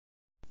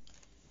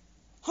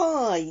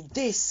Hi,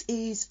 this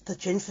is the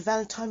Jennifer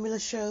Valentine-Miller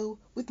show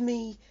with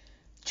me,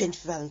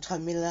 Jennifer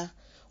Valentine-Miller,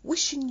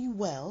 wishing you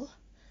well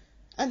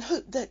and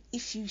hope that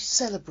if you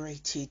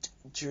celebrated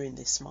during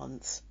this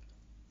month,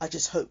 I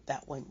just hope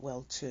that went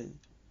well too.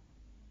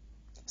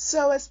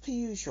 So as per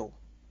usual,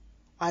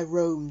 I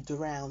roamed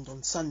around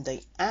on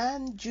Sunday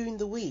and during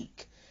the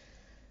week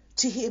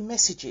to hear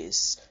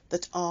messages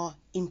that are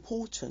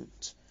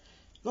important,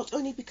 not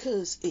only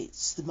because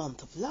it's the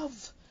month of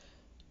love,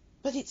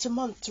 but it's a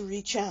month to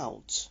reach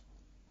out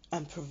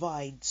and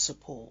provide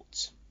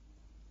support.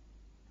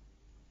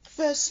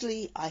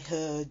 Firstly, I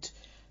heard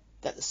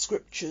that the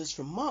scriptures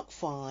from Mark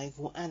 5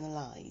 were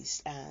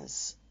analysed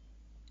as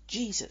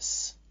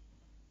Jesus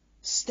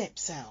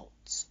steps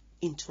out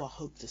into our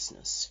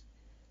hopelessness.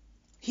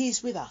 He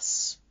is with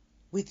us,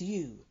 with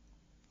you,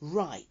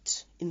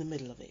 right in the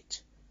middle of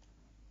it.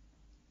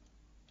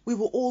 We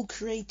were all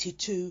created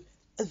to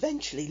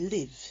eventually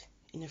live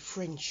in a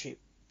friendship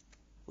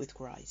with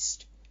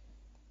Christ.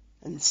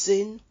 And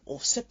sin or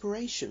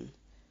separation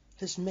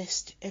has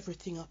messed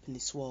everything up in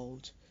this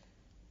world.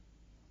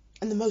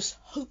 And the most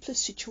hopeless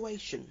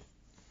situation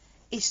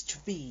is to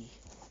be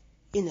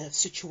in a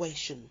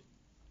situation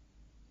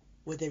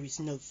where there is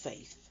no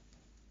faith.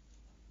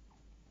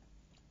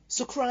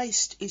 So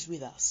Christ is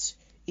with us,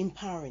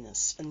 empowering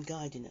us and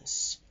guiding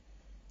us.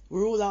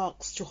 We're all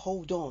asked to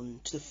hold on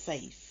to the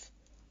faith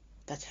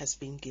that has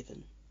been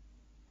given.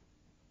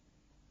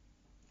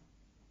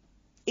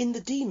 In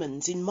the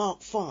demons in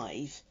Mark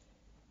 5,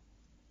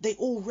 they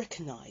all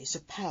recognized the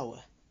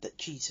power that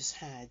Jesus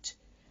had,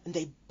 and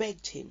they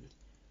begged him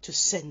to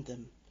send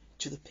them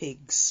to the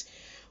pigs,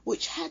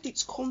 which had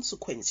its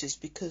consequences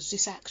because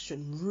this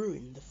action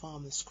ruined the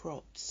farmers'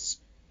 crops.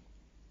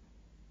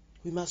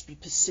 We must be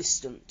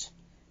persistent,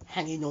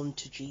 hanging on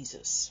to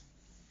Jesus.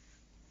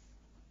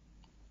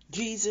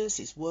 Jesus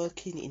is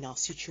working in our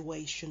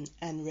situation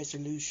and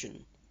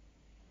resolution,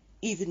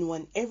 even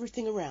when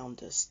everything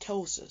around us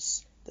tells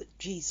us that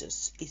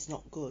Jesus is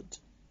not good.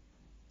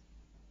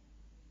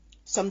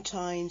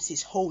 Sometimes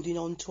his holding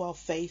on to our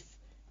faith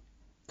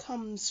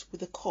comes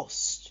with a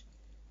cost,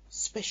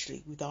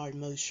 especially with our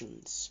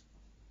emotions.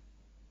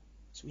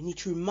 So we need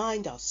to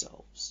remind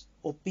ourselves,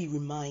 or be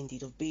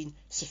reminded, of being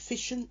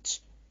sufficient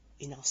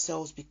in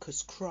ourselves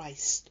because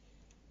Christ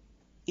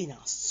in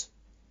us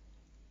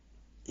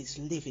is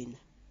living,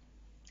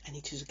 and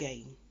it is a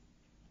gain.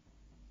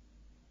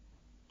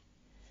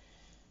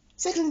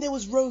 Secondly, there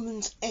was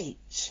Romans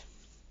 8,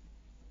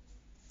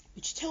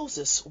 which tells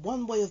us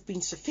one way of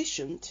being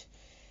sufficient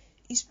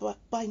is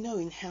by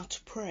knowing how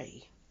to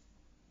pray.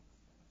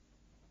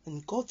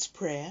 And God's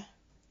prayer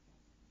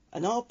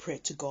and our prayer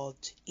to God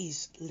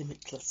is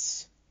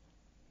limitless.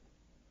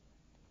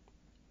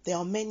 There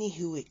are many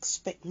who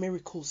expect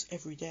miracles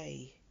every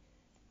day.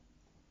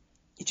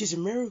 It is a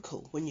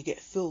miracle when you get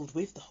filled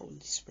with the Holy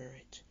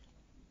Spirit.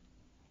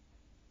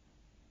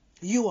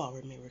 You are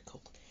a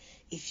miracle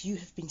if you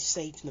have been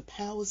saved from the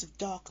powers of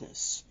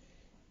darkness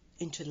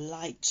into the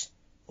light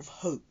of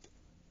hope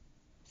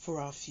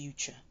for our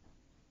future.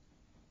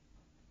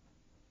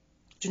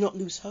 Do not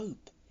lose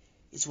hope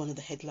is one of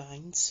the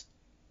headlines.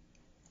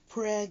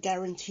 Prayer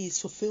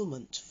guarantees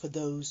fulfillment for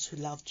those who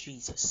love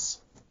Jesus.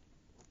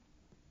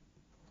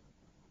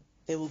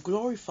 They will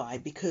glorify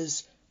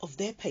because of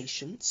their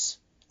patience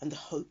and the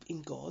hope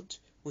in God,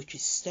 which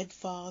is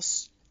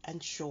steadfast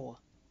and sure.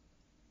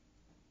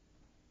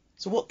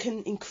 So what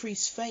can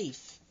increase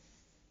faith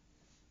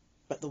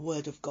but the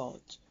Word of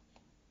God?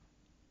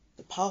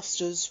 The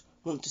pastors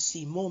want to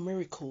see more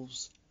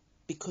miracles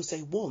because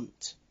they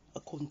want,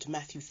 according to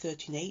Matthew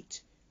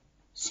 13:8,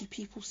 see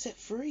people set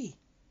free.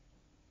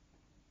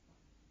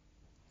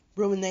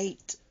 Romans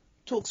 8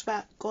 talks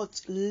about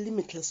God's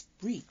limitless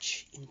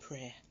reach in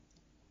prayer.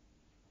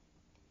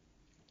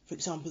 For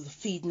example, the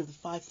feeding of the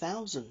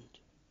 5,000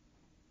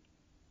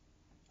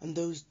 and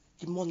those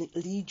demonic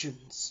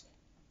legions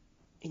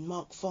in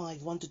Mark 5,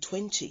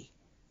 1-20,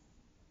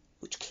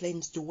 which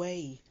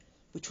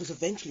was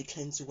eventually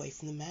cleansed away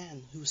from the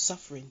man who was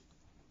suffering.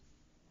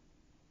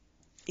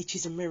 It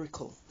is a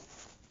miracle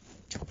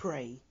to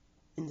pray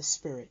in the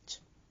Spirit.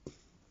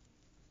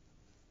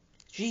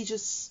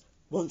 Jesus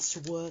wants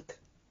to work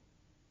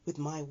with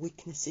my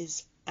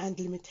weaknesses and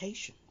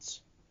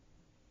limitations.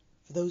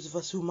 For those of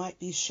us who might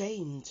be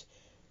ashamed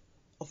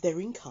of their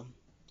income,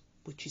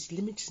 which is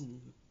limiting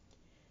them,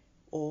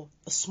 or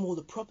a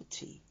smaller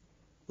property,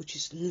 which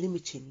is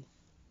limiting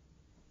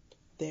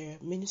their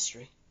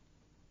ministry.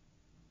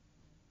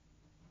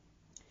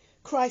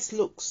 Christ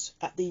looks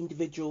at the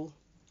individual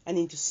and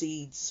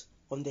intercedes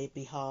on their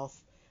behalf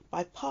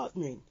by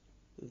partnering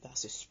with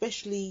us,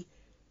 especially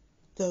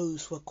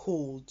those who are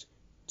called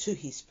to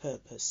his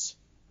purpose.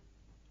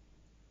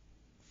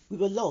 We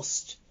were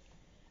lost,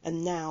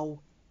 and now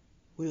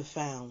we were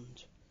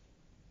found.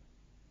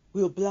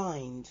 We were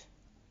blind,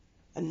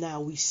 and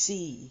now we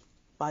see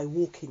by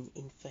walking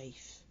in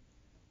faith.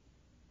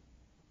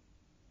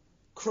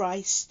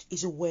 Christ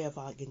is aware of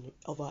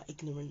our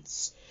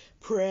ignorance.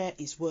 Prayer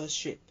is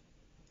worship.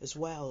 as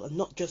well, and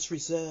not just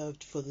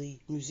reserved for the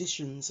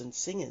musicians and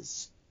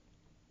singers.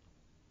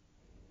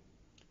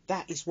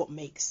 That is what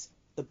makes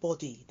the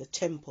body the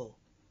temple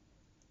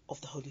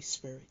of the Holy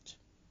Spirit.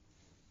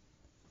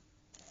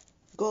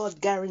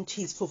 God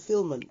guarantees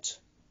fulfillment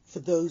for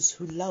those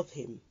who love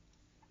him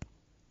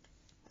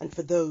and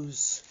for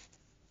those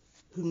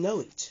who know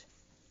it,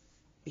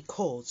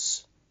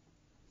 because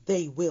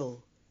they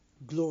will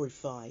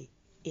glorify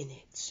in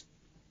it.